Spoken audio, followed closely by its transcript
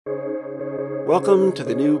Welcome to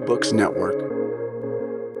the New Books Network.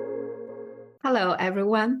 Hello,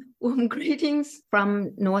 everyone. Warm greetings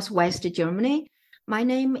from Northwest Germany. My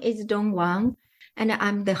name is Dong Wang, and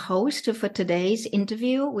I'm the host for today's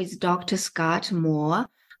interview with Dr. Scott Moore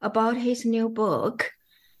about his new book,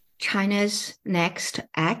 China's Next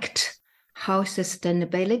Act: How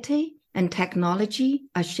Sustainability and Technology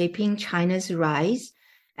Are Shaping China's Rise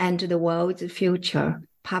and the World's Future,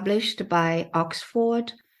 published by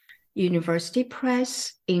Oxford University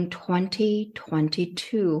Press in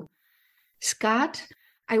 2022. Scott,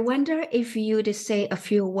 I wonder if you'd say a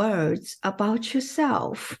few words about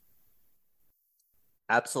yourself.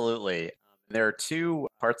 Absolutely. There are two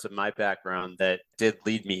parts of my background that did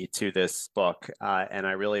lead me to this book, and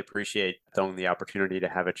I really appreciate the opportunity to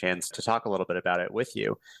have a chance to talk a little bit about it with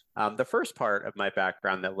you. The first part of my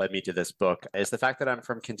background that led me to this book is the fact that I'm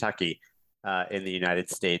from Kentucky. In the United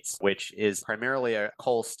States, which is primarily a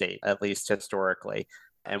coal state, at least historically.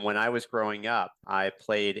 And when I was growing up, I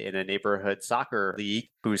played in a neighborhood soccer league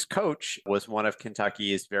whose coach was one of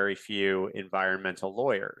Kentucky's very few environmental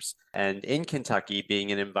lawyers. And in Kentucky,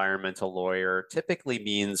 being an environmental lawyer typically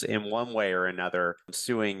means, in one way or another,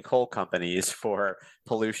 suing coal companies for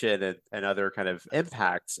pollution and other kind of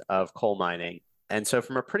impacts of coal mining. And so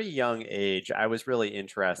from a pretty young age, I was really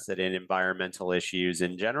interested in environmental issues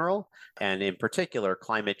in general, and in particular,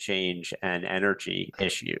 climate change and energy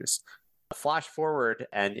issues. Flash forward,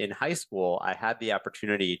 and in high school, I had the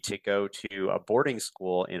opportunity to go to a boarding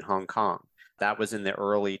school in Hong Kong. That was in the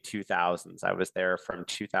early 2000s. I was there from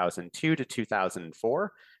 2002 to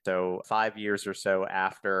 2004. So 5 years or so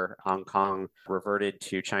after Hong Kong reverted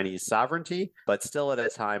to Chinese sovereignty, but still at a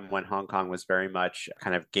time when Hong Kong was very much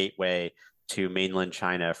kind of gateway to mainland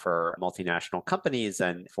China for multinational companies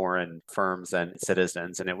and foreign firms and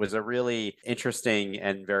citizens. And it was a really interesting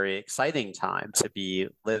and very exciting time to be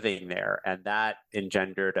living there. And that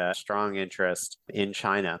engendered a strong interest in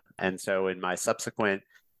China. And so in my subsequent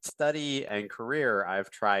study and career, I've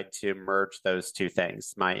tried to merge those two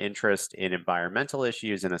things: my interest in environmental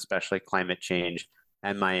issues and especially climate change,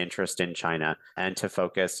 and my interest in China, and to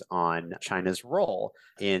focus on China's role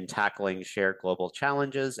in tackling shared global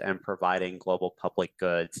challenges and providing global public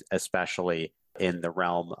goods, especially in the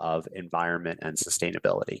realm of environment and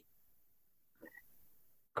sustainability.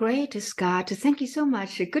 Great, Scott. Thank you so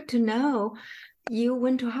much. Good to know you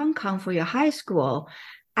went to Hong Kong for your high school.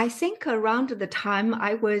 I think around the time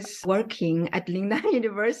I was working at Lingnan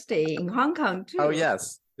University in Hong Kong too. Oh,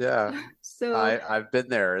 yes. Yeah. So I've been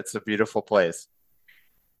there. It's a beautiful place.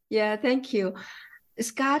 yeah, thank you.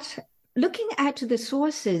 Scott, looking at the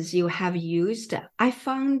sources you have used, I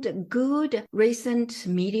found good recent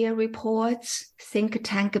media reports, think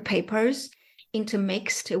tank papers,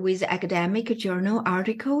 intermixed with academic journal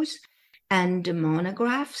articles and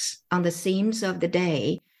monographs on the themes of the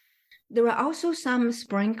day. There are also some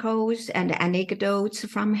sprinkles and anecdotes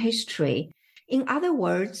from history. In other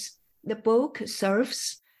words, the book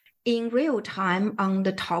serves in real time on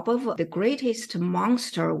the top of the greatest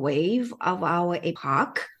monster wave of our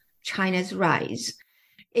epoch, China's rise.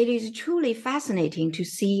 It is truly fascinating to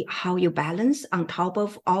see how you balance on top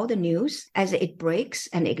of all the news as it breaks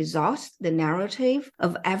and exhausts the narrative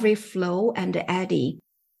of every flow and eddy.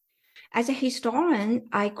 As a historian,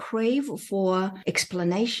 I crave for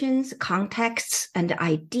explanations, contexts, and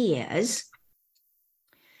ideas.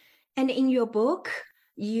 And in your book,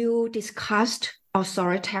 you discussed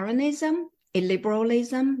authoritarianism,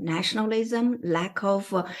 illiberalism, nationalism, lack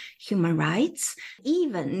of human rights,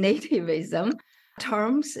 even nativism,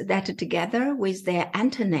 terms that together with their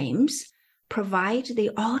antonyms provide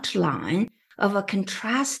the outline of a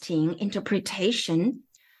contrasting interpretation.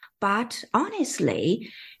 But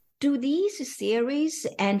honestly, do these theories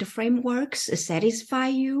and frameworks satisfy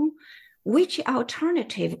you? Which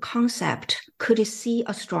alternative concept could see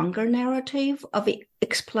a stronger narrative of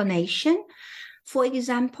explanation? For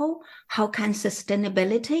example, how can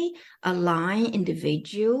sustainability align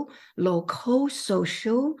individual, local,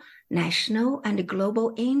 social, national, and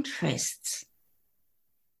global interests?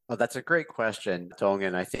 Well, that's a great question, Dong.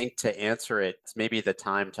 And I think to answer it, it's maybe the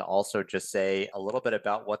time to also just say a little bit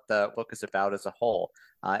about what the book is about as a whole.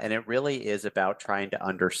 And it really is about trying to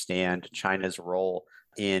understand China's role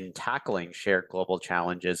in tackling shared global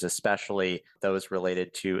challenges, especially those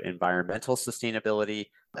related to environmental sustainability,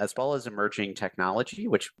 as well as emerging technology,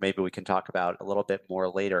 which maybe we can talk about a little bit more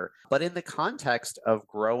later, but in the context of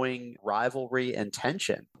growing rivalry and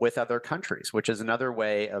tension with other countries, which is another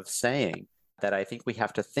way of saying that I think we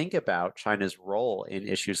have to think about China's role in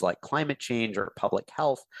issues like climate change or public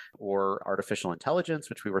health or artificial intelligence,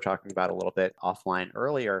 which we were talking about a little bit offline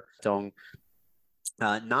earlier, Dong,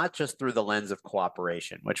 not just through the lens of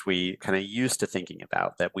cooperation, which we kind of used to thinking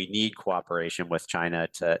about, that we need cooperation with China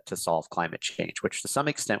to solve climate change, which to some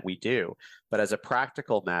extent we do. But as a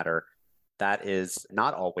practical matter, that is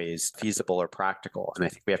not always feasible or practical. And I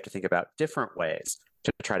think we have to think about different ways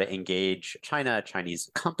to try to engage China, Chinese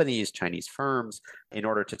companies, Chinese firms in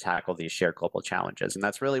order to tackle these shared global challenges. And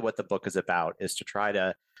that's really what the book is about, is to try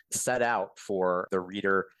to set out for the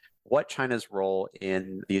reader what China's role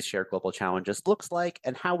in these shared global challenges looks like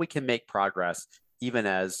and how we can make progress even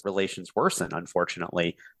as relations worsen,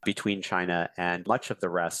 unfortunately, between China and much of the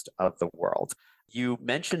rest of the world. You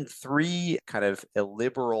mentioned three kind of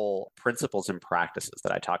illiberal principles and practices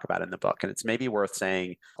that I talk about in the book, and it's maybe worth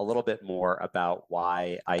saying a little bit more about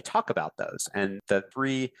why I talk about those. And the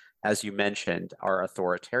three, as you mentioned, are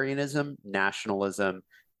authoritarianism, nationalism,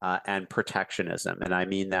 and protectionism. And I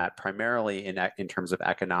mean that primarily in terms of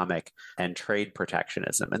economic and trade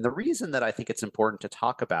protectionism. And the reason that I think it's important to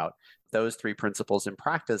talk about those three principles and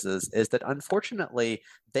practices is that unfortunately,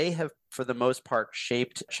 they have, for the most part,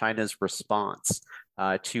 shaped China's response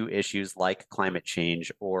to issues like climate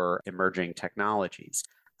change or emerging technologies.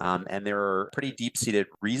 And there are pretty deep-seated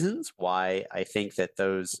reasons why I think that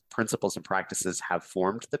those principles and practices have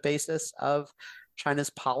formed the basis of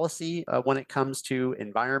China's policy when it comes to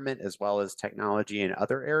environment as well as technology in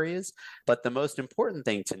other areas. But the most important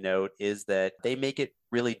thing to note is that they make it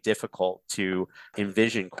really difficult to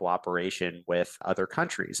envision cooperation with other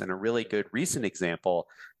countries. And a really good recent example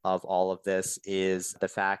of all of this is the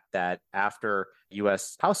fact that after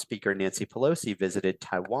US House Speaker Nancy Pelosi visited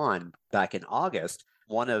Taiwan back in August,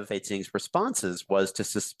 one of Beijing's responses was to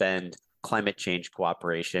suspend climate change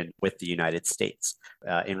cooperation with the United States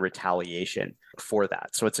in retaliation for that.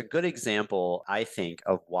 So it's a good example, I think,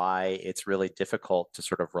 of why it's really difficult to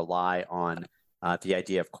sort of rely on the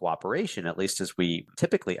idea of cooperation, at least as we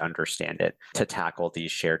typically understand it, to tackle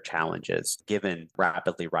these shared challenges, given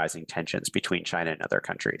rapidly rising tensions between China and other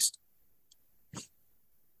countries.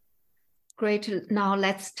 Great. Now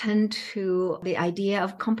let's turn to the idea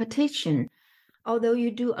of competition. Although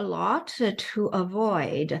you do a lot to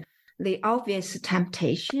avoid the obvious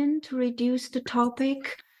temptation to reduce the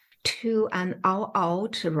topic to an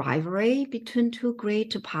all-out rivalry between two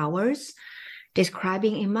great powers,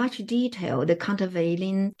 describing in much detail the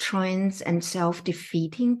countervailing trends and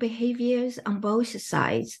self-defeating behaviors on both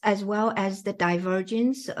sides, as well as the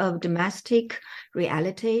divergence of domestic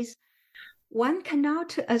realities, one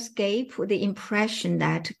cannot escape the impression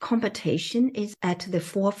that competition is at the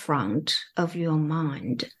forefront of your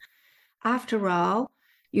mind. After all,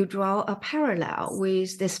 you draw a parallel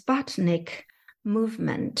with the Sputnik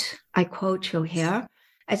movement. I quote you here,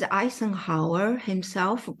 as Eisenhower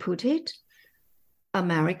himself put it,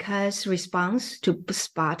 America's response to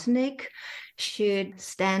Sputnik should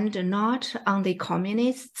stand not on the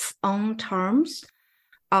communists' own terms,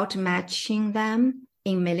 outmatching them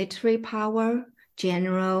in military power,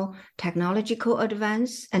 general technological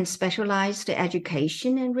advance, and specialized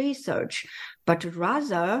education and research, but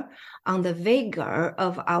rather on the vigor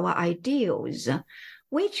of our ideals,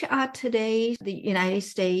 which are today the United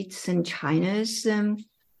States and China's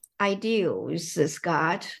ideals.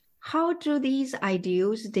 Scott, how do these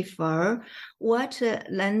ideals differ? What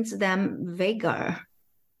lends them vigor?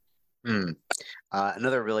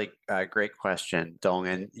 Another really great question, Dong.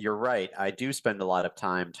 And you're right. I do spend a lot of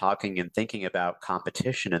time talking and thinking about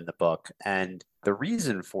competition in the book. And the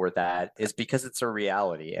reason for that is because it's a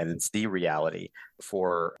reality, and it's the reality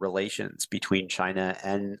for relations between China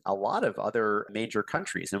and a lot of other major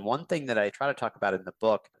countries. And one thing that I try to talk about in the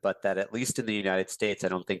book, but that at least in the United States, I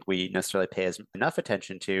don't think we necessarily pay enough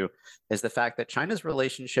attention to, is the fact that China's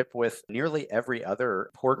relationship with nearly every other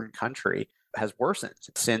important country has worsened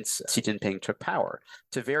since Xi Jinping took power,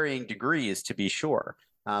 to varying degrees, to be sure.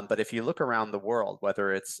 But if you look around the world,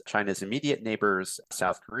 whether it's China's immediate neighbors,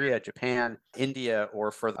 South Korea, Japan, India,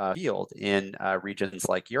 or further afield in regions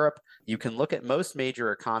like Europe, you can look at most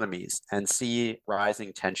major economies and see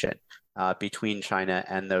rising tension between China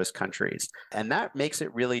and those countries. And that makes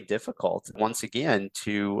it really difficult, once again,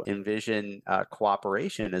 to envision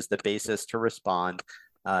cooperation as the basis to respond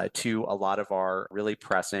to a lot of our really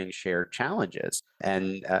pressing shared challenges.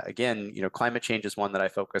 And again, climate change is one that I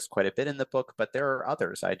focus quite a bit in the book, but there are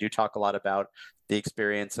others. I do talk a lot about the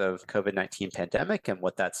experience of COVID-19 pandemic and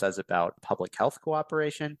what that says about public health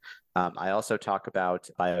cooperation. I also talk about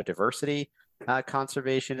biodiversity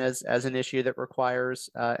conservation as an issue that requires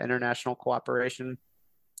international cooperation.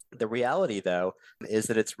 The reality, though, is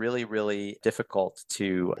that it's really, really difficult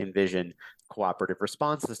to envision cooperative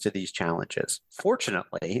responses to these challenges.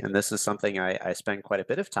 Fortunately, and this is something I spend quite a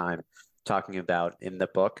bit of time talking about in the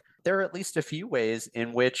book, there are at least a few ways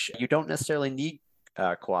in which you don't necessarily need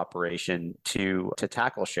cooperation to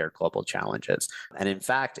tackle shared global challenges. And in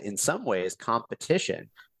fact, in some ways, competition,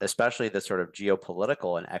 especially the sort of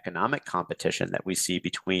geopolitical and economic competition that we see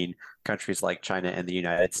between countries like China and the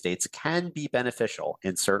United States, can be beneficial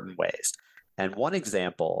in certain ways. And one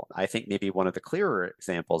example, I think maybe one of the clearer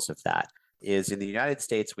examples of that, is in the United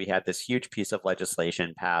States, we had this huge piece of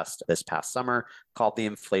legislation passed this past summer called the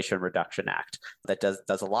Inflation Reduction Act that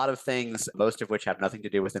does a lot of things, most of which have nothing to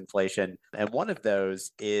do with inflation. And one of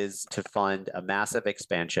those is to fund a massive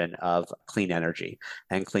expansion of clean energy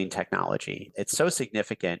and clean technology. It's so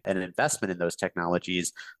significant an investment in those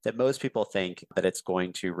technologies that most people think that it's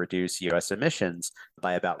going to reduce US emissions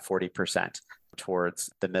by about 40% towards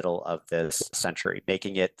the middle of this century,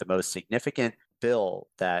 making it the most significant bill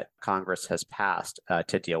that Congress has passed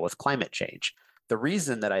to deal with climate change. The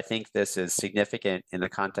reason that I think this is significant in the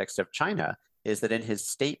context of China is that in his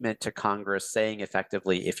statement to Congress saying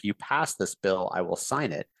effectively, if you pass this bill, I will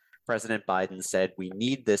sign it, President Biden said, we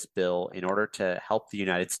need this bill in order to help the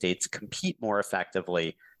United States compete more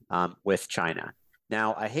effectively with China.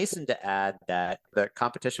 Now, I hasten to add that the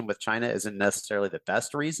competition with China isn't necessarily the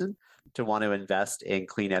best reason to want to invest in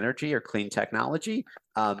clean energy or clean technology,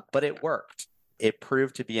 but it worked. It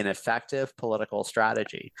proved to be an effective political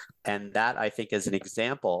strategy. And that, I think, is an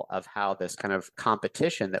example of how this kind of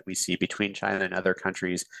competition that we see between China and other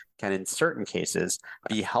countries can, in certain cases,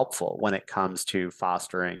 be helpful when it comes to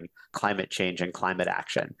fostering climate change and climate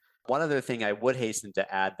action. One other thing I would hasten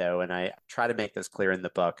to add, though, and I try to make this clear in the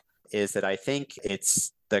book, is that I think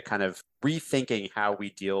it's the kind of rethinking how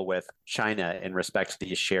we deal with China in respect to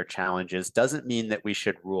these shared challenges doesn't mean that we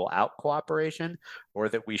should rule out cooperation or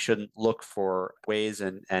that we shouldn't look for ways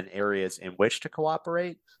and areas in which to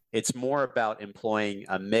cooperate. It's more about employing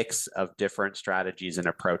a mix of different strategies and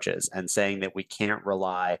approaches and saying that we can't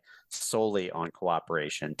rely solely on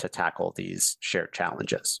cooperation to tackle these shared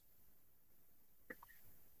challenges.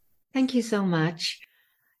 Thank you so much.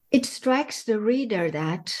 It strikes the reader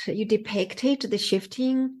that you depicted the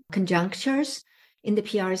shifting conjunctures in the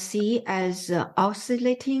PRC as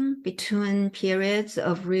oscillating between periods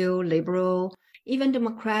of real liberal, even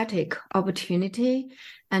democratic opportunity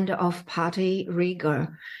and of party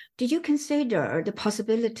rigor. Did you consider the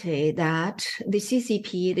possibility that the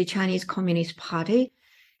CCP, the Chinese Communist Party,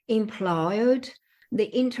 employed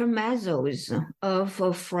the intermezzos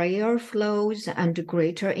of freer flows and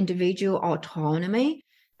greater individual autonomy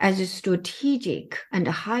as strategic and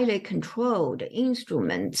highly controlled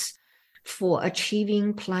instruments for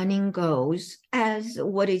achieving planning goals, as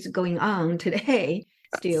what is going on today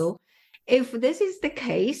still? If this is the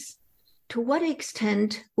case, to what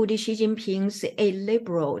extent would Xi Jinping's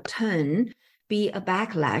illiberal turn be a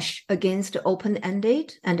backlash against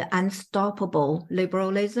open-ended and unstoppable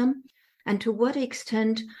liberalism? And to what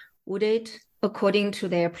extent would it, according to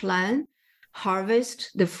their plan,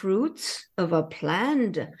 harvest the fruits of a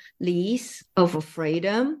planned lease of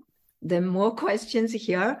freedom? Then more questions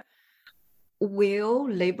here. Will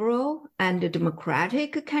liberal and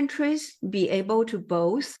democratic countries be able to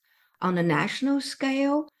both on a national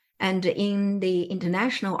scale and in the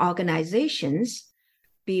international organizations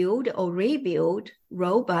build or rebuild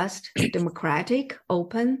robust, democratic,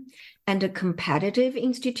 open, and competitive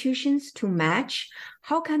institutions to match?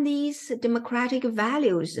 How can these democratic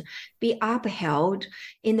values be upheld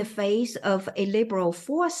in the face of illiberal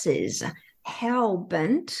forces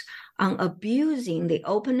hell-bent on abusing the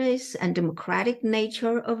openness and democratic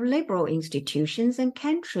nature of liberal institutions and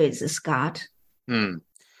countries, Scott?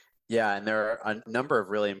 Yeah, and there are a number of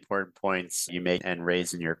really important points you make and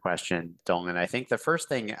raise in your question, Dong. And I think the first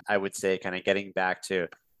thing I would say, kind of getting back to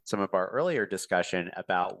some of our earlier discussion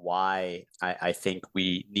about why I think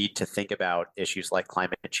we need to think about issues like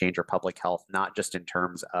climate change or public health, not just in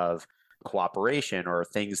terms of cooperation or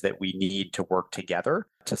things that we need to work together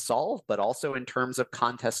to solve, but also in terms of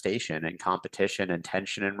contestation and competition and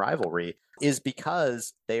tension and rivalry, is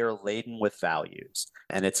because they are laden with values.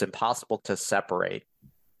 And it's impossible to separate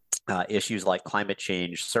issues like climate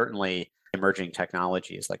change, certainly emerging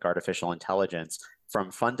technologies like artificial intelligence, from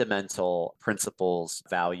fundamental principles,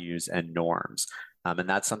 values, and norms. And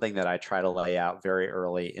that's something that I try to lay out very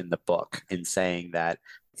early in the book, in saying that,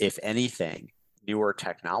 if anything, newer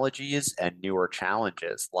technologies and newer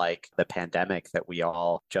challenges like the pandemic that we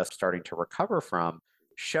all just starting to recover from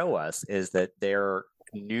show us is that they're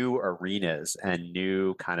new arenas and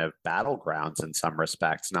new kind of battlegrounds in some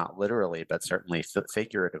respects, not literally, but certainly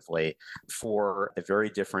figuratively, for the very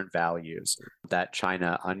different values that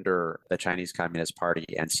China under the Chinese Communist Party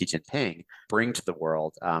and Xi Jinping bring to the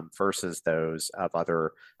world versus those of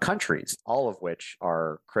other countries, all of which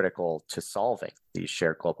are critical to solving these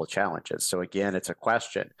shared global challenges. So again, it's a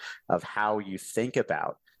question of how you think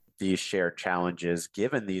about these shared challenges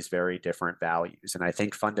given these very different values. And I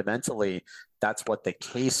think fundamentally, that's what the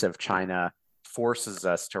case of China forces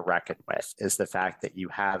us to reckon with, is the fact that you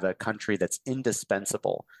have a country that's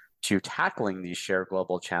indispensable to tackling these shared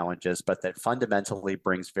global challenges, but that fundamentally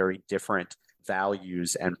brings very different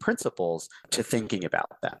values and principles to thinking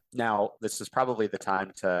about them. Now, this is probably the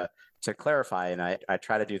time to clarify, and I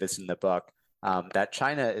try to do this in the book, that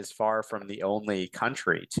China is far from the only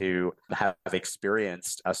country to have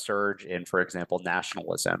experienced a surge in, for example,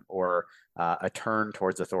 nationalism or a turn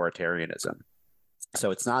towards authoritarianism.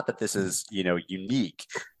 So it's not that this is, unique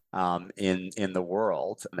in the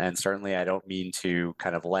world. And certainly I don't mean to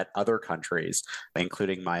kind of let other countries,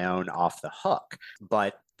 including my own, off the hook.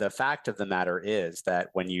 But the fact of the matter is that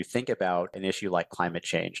when you think about an issue like climate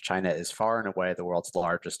change, China is far and away the world's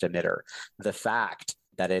largest emitter. The fact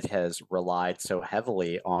that it has relied so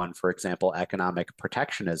heavily on, for example, economic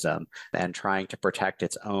protectionism and trying to protect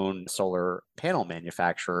its own solar panel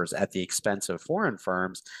manufacturers at the expense of foreign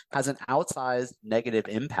firms has an outsized negative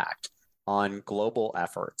impact on global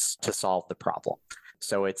efforts to solve the problem.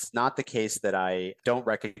 So it's not the case that I don't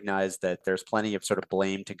recognize that there's plenty of sort of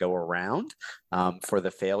blame to go around for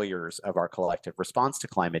the failures of our collective response to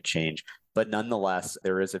climate change. But nonetheless,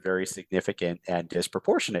 there is a very significant and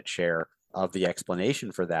disproportionate share of the explanation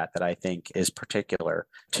for that I think is particular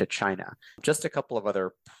to China. Just a couple of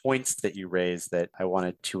other points that you raised that I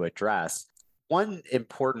wanted to address. One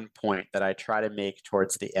important point that I try to make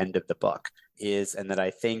towards the end of the book is, and that I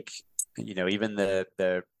think, even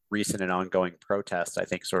the recent and ongoing protests, I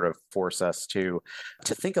think, sort of force us to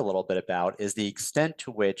think a little bit about, is the extent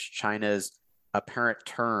to which China's apparent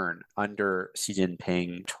turn under Xi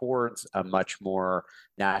Jinping towards a much more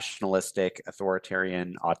nationalistic,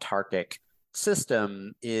 authoritarian, autarkic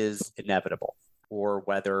system is inevitable, or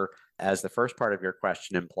whether, as the first part of your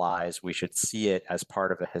question implies, we should see it as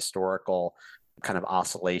part of a historical kind of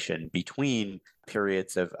oscillation between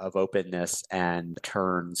periods of openness and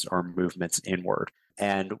turns or movements inward.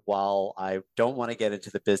 And while I don't want to get into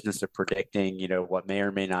the business of predicting, what may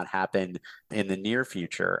or may not happen in the near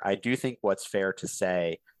future, I do think what's fair to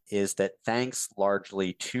say is that thanks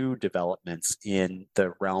largely to developments in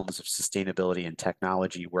the realms of sustainability and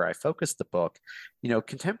technology where I focus the book,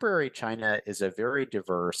 contemporary China is a very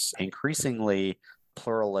diverse, increasingly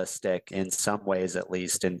pluralistic, in some ways at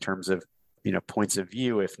least, in terms of points of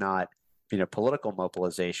view, if not political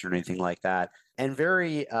mobilization or anything like that, and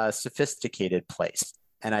very sophisticated place.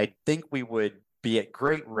 And I think we would be at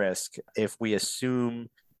great risk if we assume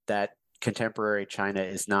that contemporary China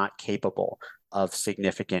is not capable of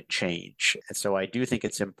significant change. And so I do think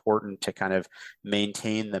it's important to kind of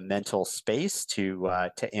maintain the mental space to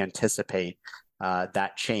anticipate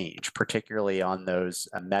that change, particularly on those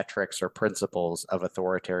metrics or principles of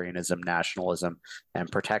authoritarianism, nationalism, and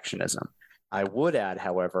protectionism. I would add,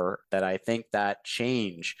 however, that I think that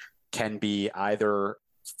change can be either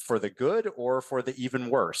for the good or for the even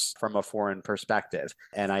worse from a foreign perspective.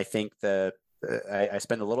 And I think I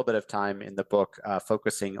spend a little bit of time in the book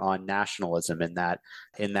focusing on nationalism in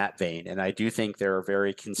that vein. And I do think there are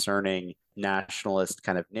very concerning nationalist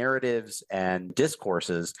kind of narratives and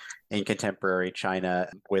discourses in contemporary China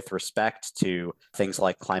with respect to things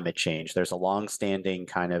like climate change. There's a longstanding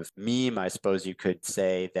kind of meme, I suppose you could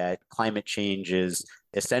say, that climate change is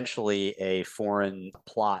essentially a foreign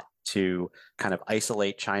plot to kind of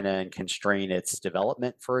isolate China and constrain its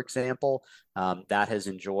development, for example. That has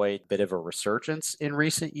enjoyed a bit of a resurgence in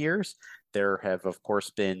recent years. There have, of course,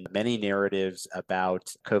 been many narratives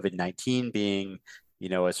about COVID-19 being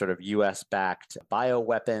a sort of US-backed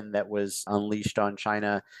bioweapon that was unleashed on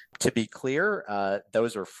China. To be clear,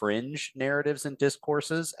 those are fringe narratives and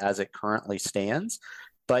discourses as it currently stands.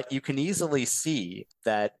 But you can easily see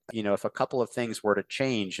that, if a couple of things were to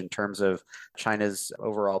change in terms of China's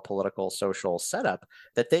overall political, social setup,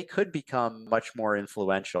 that they could become much more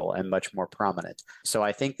influential and much more prominent. So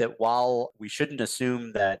I think that while we shouldn't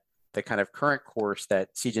assume that the kind of current course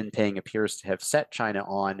that Xi Jinping appears to have set China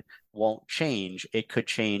on won't change, it could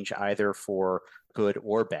change either for good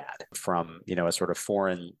or bad from, a sort of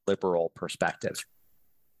foreign liberal perspective.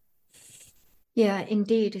 Yeah,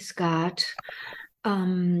 indeed, Scott.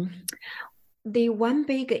 The one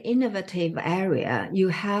big innovative area you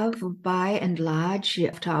have by and large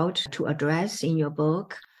left out to address in your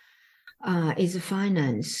book is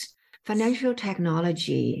finance, financial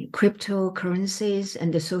technology, cryptocurrencies,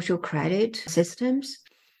 and the social credit systems.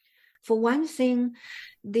 For one thing,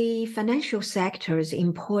 the financial sector's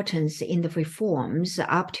importance in the reforms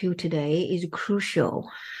up to today is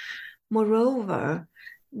crucial. Moreover,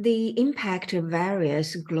 the impact of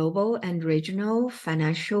various global and regional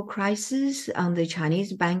financial crises on the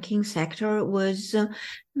Chinese banking sector was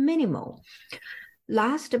minimal.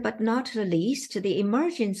 Last but not least, the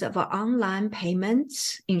emergence of online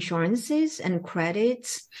payments, insurances, and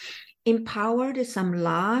credits empowered some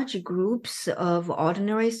large groups of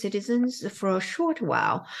ordinary citizens for a short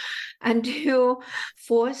while until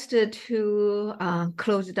forced to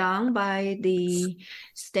close down by the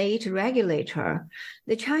state regulator.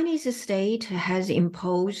 The Chinese state has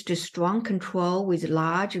imposed strong control with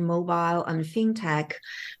large mobile and fintech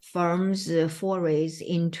firms' forays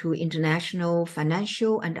into international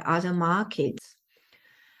financial and other markets.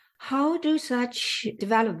 How do such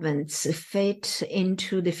developments fit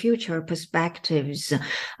into the future perspectives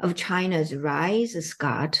of China's rise,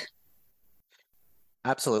 Scott?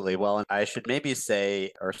 Absolutely. Well, I should maybe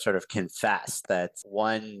say or sort of confess that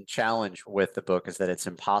one challenge with the book is that it's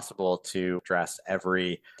impossible to address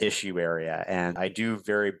every issue area. And I do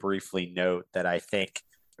very briefly note that I think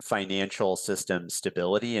financial system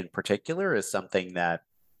stability in particular is something that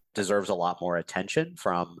deserves a lot more attention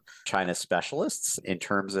from China specialists in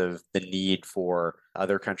terms of the need for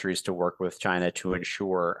other countries to work with China to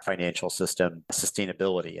ensure financial system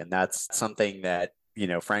sustainability. And that's something that,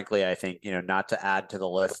 frankly, I think, not to add to the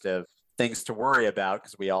list of things to worry about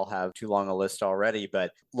because we all have too long a list already,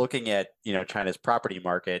 but looking at, China's property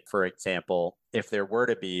market, for example, if there were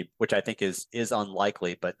to be, which I think is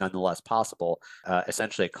unlikely, but nonetheless possible,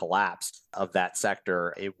 essentially a collapse of that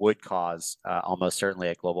sector, it would cause almost certainly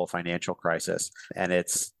a global financial crisis. And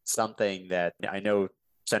it's something that I know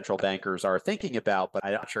central bankers are thinking about, but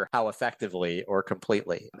I'm not sure how effectively or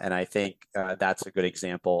completely. And I think that's a good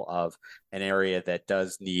example of an area that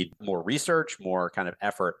does need more research, more kind of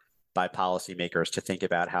effort by policymakers to think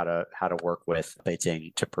about how to work with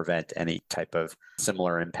Beijing to prevent any type of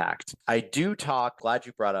similar impact. I do glad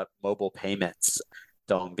you brought up mobile payments,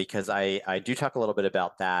 Dong, because I do talk a little bit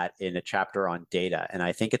about that in a chapter on data. And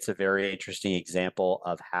I think it's a very interesting example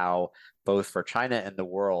of how both for China and the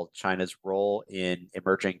world, China's role in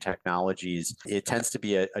emerging technologies, it tends to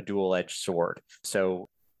be a dual-edged sword. So,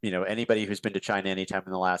 anybody who's been to China anytime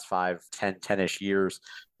in the last 10-ish years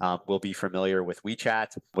will be familiar with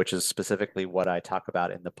WeChat, which is specifically what I talk about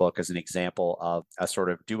in the book as an example of a sort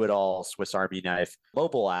of do-it-all Swiss Army knife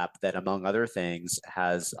mobile app that, among other things,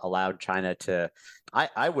 has allowed China to,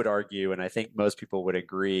 I would argue, and I think most people would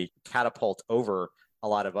agree, catapult over a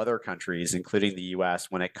lot of other countries, including the US,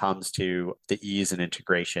 when it comes to the ease and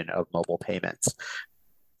integration of mobile payments.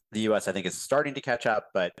 The US, I think, is starting to catch up,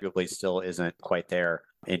 but probably still isn't quite there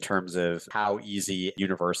in terms of how easy,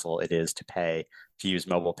 universal it is to pay to use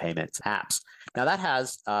mobile payments apps. Now, that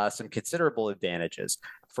has some considerable advantages.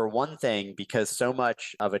 For one thing, because so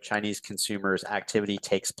much of a Chinese consumer's activity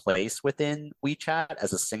takes place within WeChat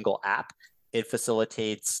as a single app, it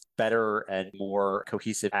facilitates better and more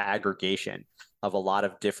cohesive aggregation of a lot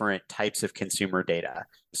of different types of consumer data.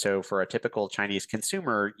 So for a typical Chinese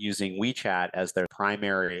consumer using WeChat as their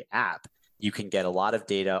primary app, you can get a lot of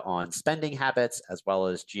data on spending habits, as well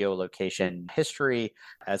as geolocation history,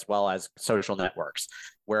 as well as social networks.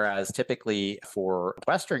 Whereas typically for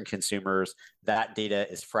Western consumers, that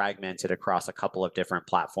data is fragmented across a couple of different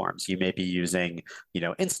platforms. You may be using,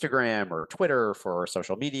 Instagram or Twitter for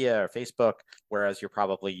social media or Facebook, whereas you're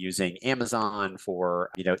probably using Amazon for,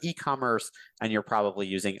 e-commerce, and you're probably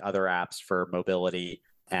using other apps for mobility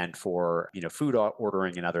and for food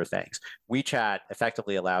ordering and other things. WeChat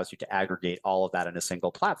effectively allows you to aggregate all of that in a single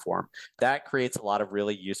platform. That creates a lot of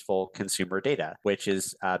really useful consumer data, which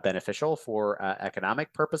is beneficial for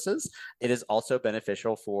economic purposes. It is also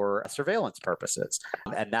beneficial for surveillance purposes.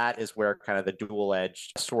 And that is where kind of the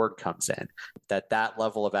dual-edged sword comes in, that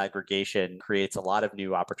level of aggregation creates a lot of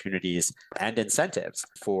new opportunities and incentives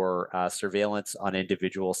for surveillance on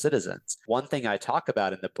individual citizens. One thing I talk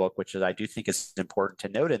about in the book, which I do think is important to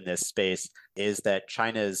note in this space, is that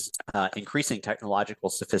China's increasing technological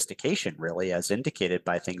sophistication, really, as indicated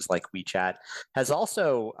by things like WeChat, has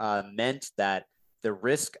also meant that the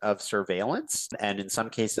risk of surveillance and in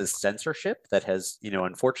some cases censorship that has,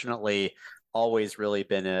 unfortunately always really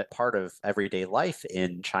been a part of everyday life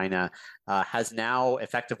in China, has now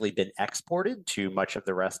effectively been exported to much of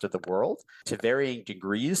the rest of the world to varying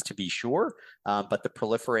degrees, to be sure. But the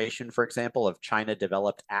proliferation, for example, of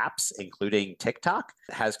China-developed apps, including TikTok,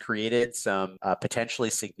 has created some potentially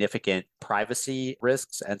significant privacy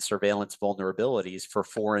risks and surveillance vulnerabilities for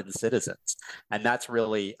foreign citizens. And that's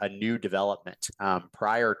really a new development.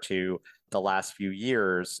 Prior to the last few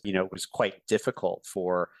years, it was quite difficult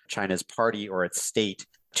for China's party or its state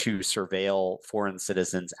to surveil foreign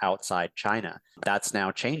citizens outside China. That's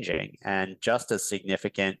now changing. And just as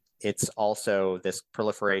significant, it's also this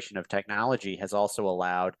proliferation of technology has also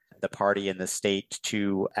allowed the party and the state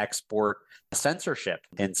to export censorship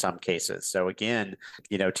in some cases. So again,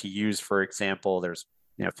 to use, for example, there's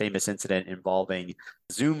famous incident involving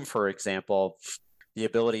Zoom, for example, the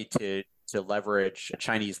ability to leverage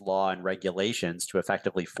Chinese law and regulations to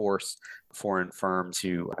effectively force foreign firms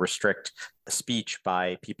to restrict speech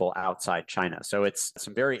by people outside China. So it's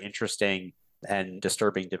some very interesting and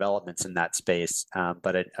disturbing developments in that space.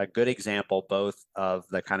 But a good example both of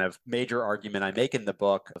the kind of major argument I make in the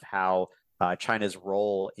book of how China's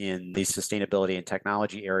role in these sustainability and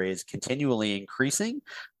technology areas continually increasing,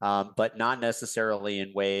 but not necessarily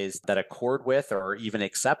in ways that accord with or even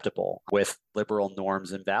acceptable with liberal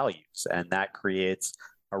norms and values. And that creates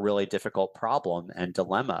a really difficult problem and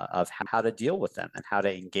dilemma of how to deal with them and how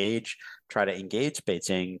to try to engage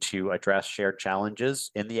Beijing to address shared challenges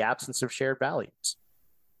in the absence of shared values.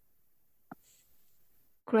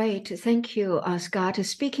 Great. Thank you, Scott.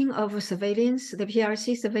 Speaking of surveillance, the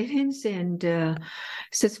PRC surveillance and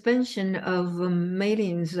suspension of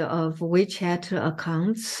millions of WeChat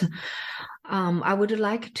accounts, I would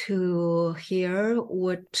like to hear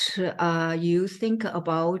what you think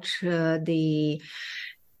about the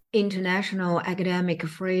international academic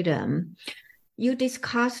freedom. You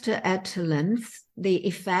discussed at length the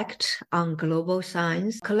effect on global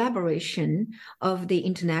science collaboration of the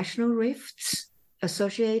international rifts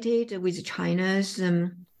associated with China's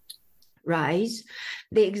rise,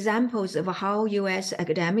 the examples of how U.S.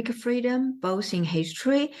 academic freedom, both in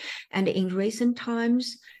history and in recent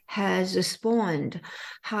times, has spawned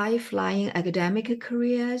high-flying academic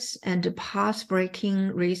careers and path-breaking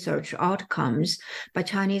research outcomes by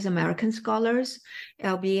Chinese American scholars,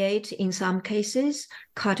 albeit in some cases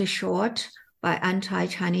cut short by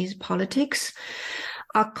anti-Chinese politics,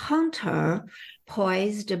 are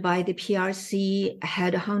counterpoised by the PRC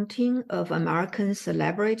headhunting of American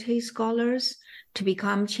celebrity scholars to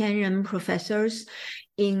become Qianren professors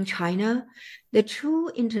in China. The true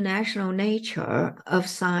international nature of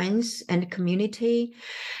science and community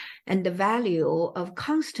and the value of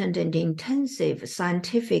constant and intensive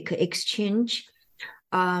scientific exchange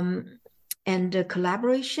and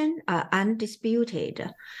collaboration are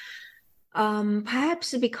undisputed.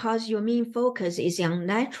 Perhaps because your main focus is on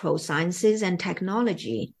natural sciences and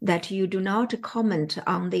technology, that you do not comment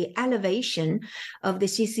on the elevation of the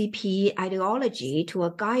CCP ideology to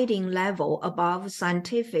a guiding level above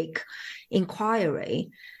scientific inquiry,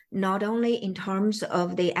 not only in terms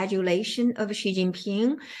of the adulation of Xi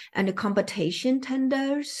Jinping and competition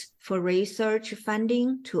tenders for research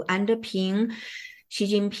funding to underpin Xi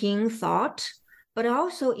Jinping thought, but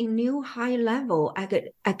also in new high-level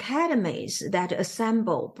academies that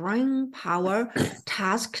assemble brain power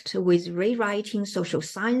tasked with rewriting social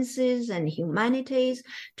sciences and humanities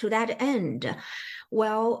to that end.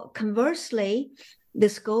 While conversely, the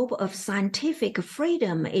scope of scientific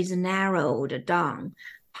freedom is narrowed down.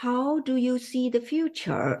 How do you see the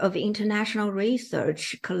future of international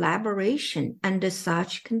research collaboration under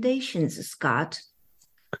such conditions, Scott?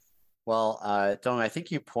 Well, Dong, I think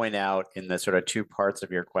you point out in the sort of two parts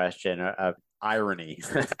of your question of irony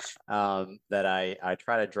that I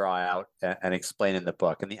try to draw out and explain in the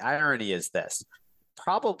book. And the irony is this: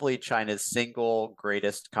 probably China's single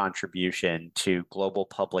greatest contribution to global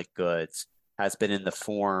public goods has been in the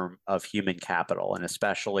form of human capital, and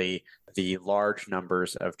especially the large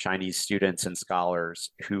numbers of Chinese students and scholars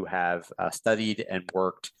who have studied and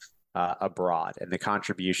worked abroad, and the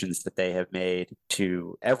contributions that they have made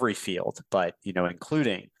to every field, but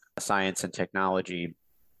including science and technology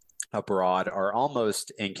abroad, are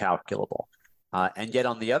almost incalculable. And yet,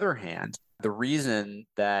 on the other hand, the reason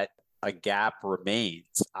that a gap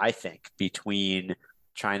remains, I think, between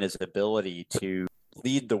China's ability to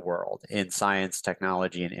lead the world in science,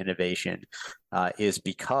 technology, and innovation is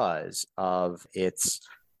because of its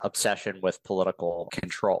obsession with political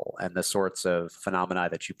control and the sorts of phenomena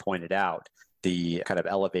that you pointed out, the kind of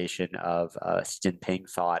elevation of Xi Jinping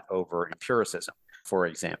thought over empiricism, for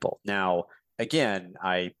example. Now, again,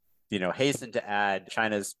 I hasten to add,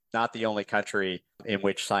 China's not the only country in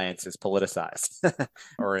which science is politicized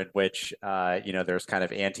or in which, there's kind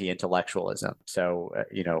of anti-intellectualism. So,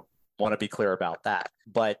 want to be clear about that.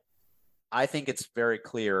 But I think it's very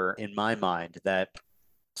clear in my mind that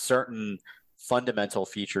certain fundamental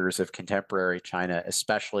features of contemporary China,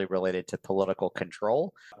 especially related to political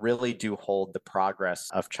control, really do hold the progress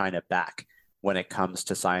of China back when it comes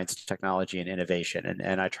to science, technology, and innovation.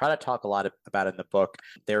 And I try to talk a lot about it in the book.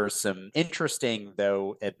 There's some interesting,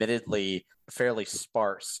 though admittedly fairly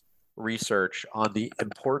sparse, research on the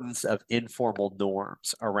importance of informal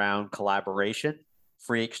norms around collaboration,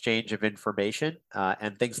 free exchange of information,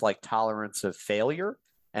 and things like tolerance of failure,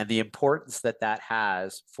 and the importance that that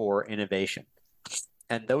has for innovation.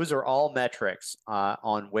 And those are all metrics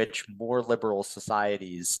on which more liberal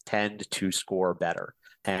societies tend to score better.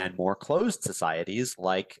 And more closed societies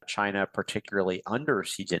like China, particularly under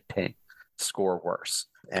Xi Jinping, score worse.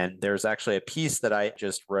 And there's actually a piece that I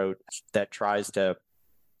just wrote that tries to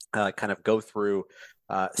kind of go through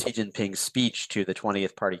Xi Jinping's speech to the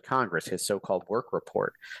 20th Party Congress, his so-called work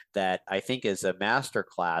report, that I think is a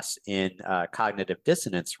masterclass in cognitive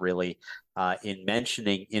dissonance, really, in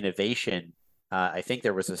mentioning innovation. I think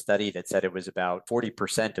there was a study that said it was about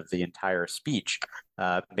 40% of the entire speech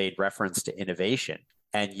made reference to innovation.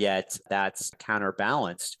 And yet that's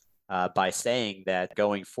counterbalanced by saying that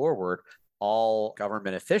going forward, all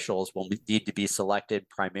government officials will need to be selected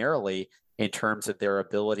primarily in terms of their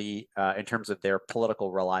ability, in terms of their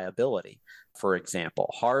political reliability, for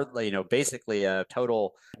example. Basically a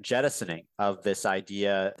total jettisoning of this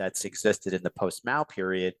idea that's existed in the post-Mao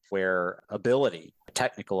period, where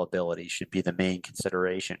technical ability should be the main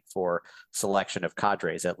consideration for selection of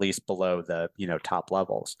cadres, at least below the top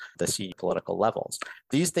levels, the senior political levels.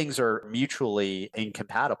 These things are mutually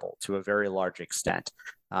incompatible to a very large extent.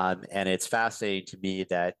 And it's fascinating to me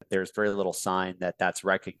that there's very little sign that that's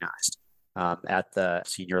recognized at the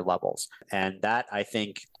senior levels. And that, I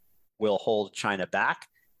think, will hold China back.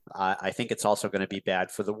 I think it's also going to be bad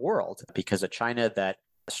for the world, because a China that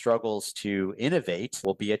struggles to innovate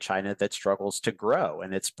will be a China that struggles to grow.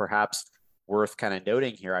 And it's perhaps worth kind of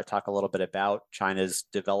noting here, I talk a little bit about China's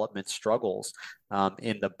development struggles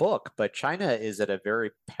in the book, but China is at a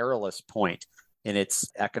very perilous point in its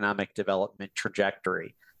economic development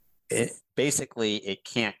trajectory. It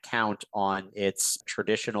can't count on its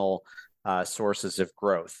traditional sources of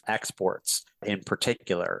growth, exports in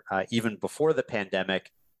particular. Even before the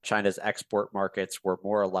pandemic, China's export markets were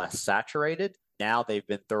more or less saturated. Now they've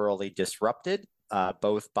been thoroughly disrupted,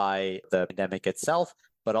 both by the pandemic itself,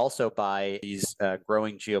 but also by these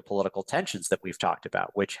growing geopolitical tensions that we've talked about,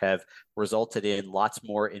 which have resulted in lots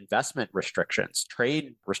more investment restrictions,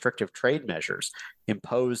 restrictive trade measures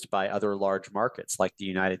imposed by other large markets like the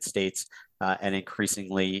United States and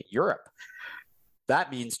increasingly Europe.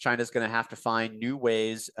 That means China's going to have to find new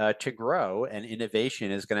ways to grow, and innovation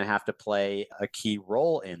is going to have to play a key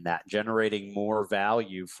role in that, generating more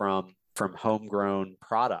value from homegrown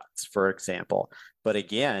products, for example. But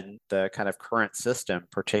again, the kind of current system,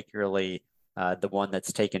 particularly the one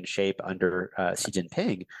that's taken shape under Xi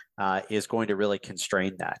Jinping, is going to really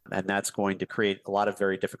constrain that. And that's going to create a lot of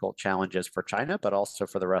very difficult challenges for China, but also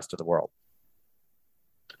for the rest of the world.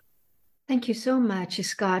 Thank you so much,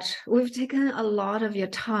 Scott. We've taken a lot of your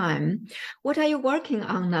time. What are you working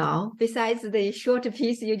on now, besides the short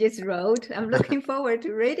piece you just wrote? I'm looking forward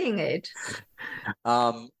to reading it.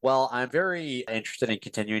 Well, I'm very interested in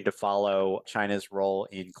continuing to follow China's role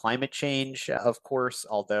in climate change, of course,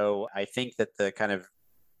 although I think that the kind of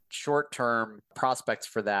short-term prospects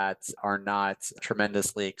for that are not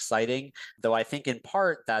tremendously exciting, though I think in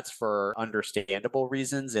part that's for understandable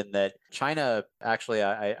reasons, in that China, actually,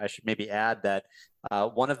 I should maybe add that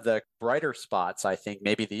one of the brighter spots, I think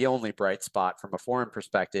maybe the only bright spot from a foreign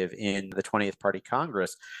perspective in the 20th Party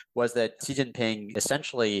Congress, was that Xi Jinping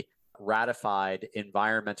essentially ratified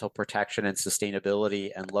environmental protection and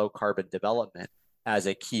sustainability and low carbon development as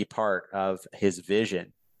a key part of his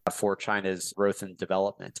vision for China's growth and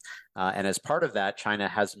development. And as part of that, China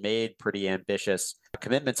has made pretty ambitious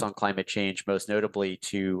commitments on climate change, most notably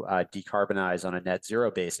to decarbonize on a net zero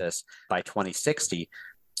basis by 2060.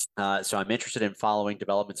 So I'm interested in following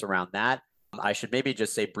developments around that. I should maybe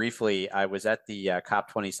just say briefly, I was at the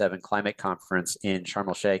COP27 climate conference in Sharm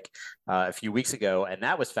el-Sheikh a few weeks ago, and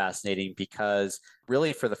that was fascinating because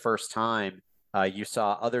really for the first time, you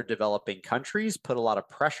saw other developing countries put a lot of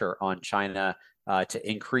pressure on China to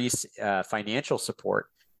increase financial support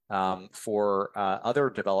for other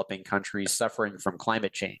developing countries suffering from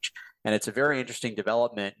climate change. And it's a very interesting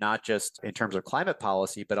development, not just in terms of climate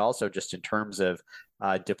policy, but also just in terms of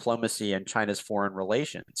diplomacy and China's foreign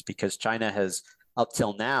relations, because China has up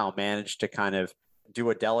till now managed to kind of do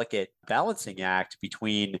a delicate balancing act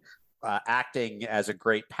between acting as a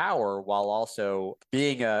great power while also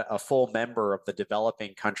being a full member of the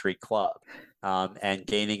developing country club, and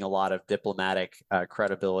gaining a lot of diplomatic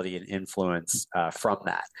credibility and influence from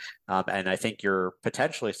that. And I think you're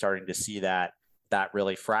potentially starting to see that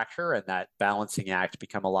really fracture and that balancing act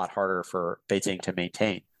become a lot harder for Beijing to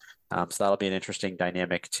maintain. So that'll be an interesting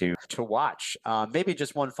dynamic to watch. Maybe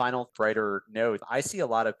just one final brighter note. I see a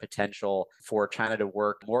lot of potential for China to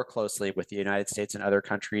work more closely with the United States and other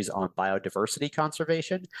countries on biodiversity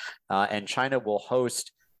conservation. And China will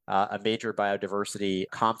host a major biodiversity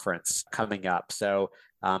conference coming up. So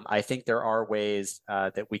I think there are ways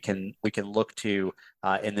that we can look to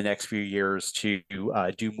in the next few years to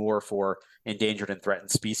do more for endangered and threatened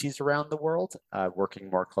species around the world, working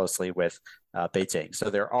more closely with Beijing. So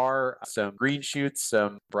there are some green shoots,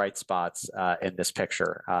 some bright spots in this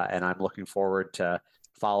picture, and I'm looking forward to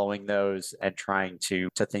following those and trying to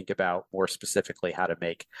think about more specifically how to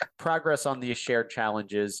make progress on these shared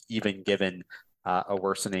challenges, even given a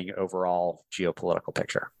worsening overall geopolitical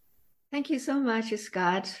picture. Thank you so much,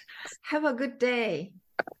 Scott. Have a good day.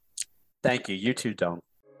 Thank you. You too, Dong.